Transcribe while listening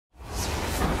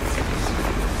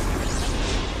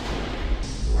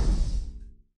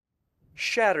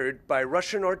shattered by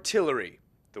Russian artillery,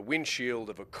 the windshield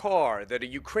of a car that a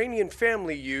Ukrainian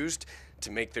family used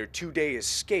to make their two-day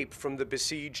escape from the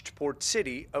besieged port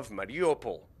city of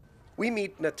Mariupol. We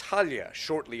meet Natalia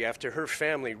shortly after her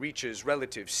family reaches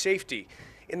relative safety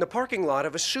in the parking lot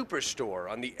of a superstore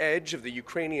on the edge of the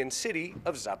Ukrainian city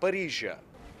of Zaporizhia.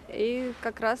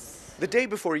 The day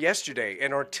before yesterday,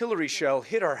 an artillery shell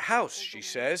hit our house, she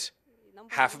says.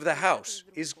 Half of the house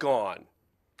is gone.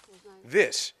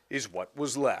 This is what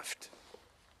was left.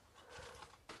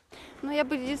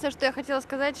 If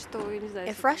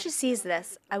Russia sees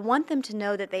this, I want them to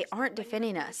know that they aren't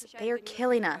defending us. They are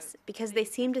killing us because they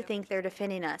seem to think they're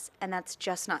defending us, and that's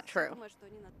just not true.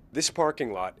 This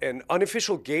parking lot, an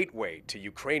unofficial gateway to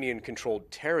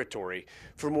Ukrainian-controlled territory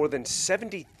for more than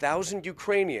 70,000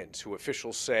 Ukrainians who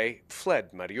officials say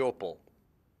fled Mariupol.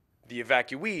 The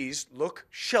evacuees look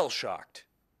shell-shocked.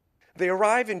 They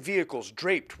arrive in vehicles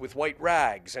draped with white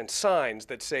rags and signs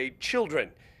that say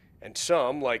children, and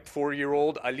some, like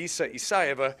 4-year-old Alisa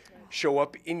Isayeva, show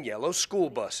up in yellow school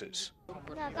buses.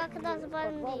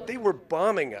 They were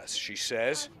bombing us, she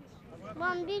says.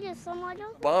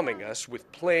 Bombing us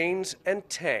with planes and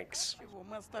tanks.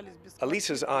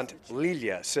 Alisa's aunt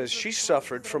Lilia says she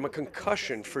suffered from a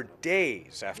concussion for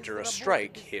days after a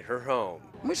strike hit her home.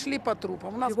 We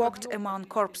walked among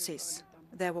corpses.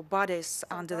 There were bodies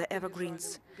under the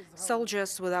evergreens,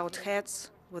 soldiers without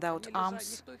heads, without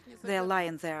arms. They are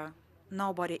lying there.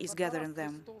 Nobody is gathering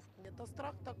them.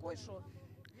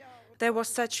 There was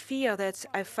such fear that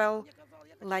I felt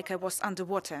like I was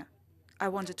underwater. I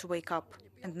wanted to wake up,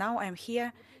 and now I'm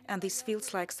here, and this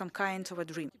feels like some kind of a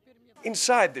dream.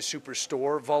 Inside the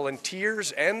superstore,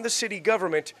 volunteers and the city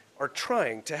government are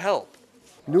trying to help.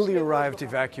 Newly arrived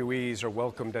evacuees are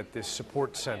welcomed at this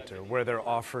support center where they're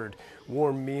offered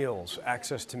warm meals,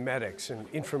 access to medics, and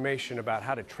information about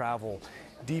how to travel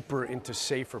deeper into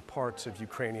safer parts of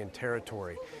Ukrainian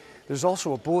territory. There's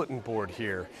also a bulletin board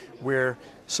here where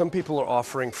some people are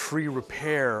offering free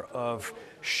repair of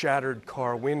shattered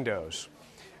car windows.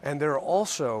 And there are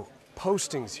also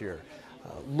postings here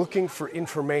looking for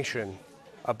information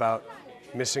about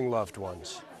missing loved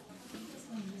ones.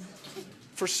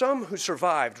 For some who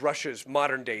survived Russia's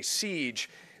modern-day siege,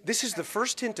 this is the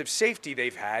first hint of safety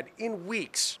they've had in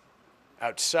weeks.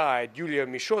 Outside, Yulia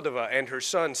Mishodova and her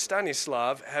son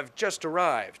Stanislav have just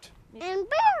arrived. And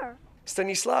bear!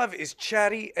 Stanislav is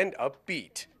chatty and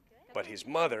upbeat, but his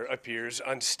mother appears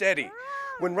unsteady.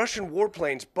 When Russian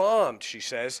warplanes bombed, she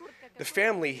says, the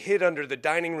family hid under the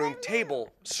dining room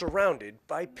table, surrounded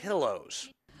by pillows.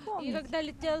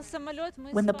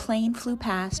 When the plane flew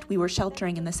past, we were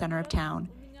sheltering in the center of town.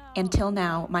 Until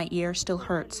now, my ear still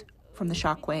hurts from the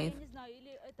shockwave.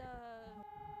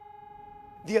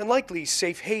 The unlikely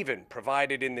safe haven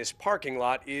provided in this parking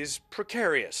lot is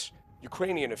precarious.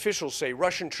 Ukrainian officials say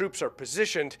Russian troops are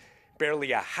positioned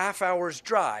barely a half-hour's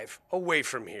drive away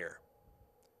from here.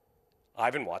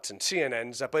 Ivan Watson, CNN,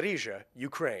 Zaporizhia,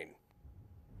 Ukraine.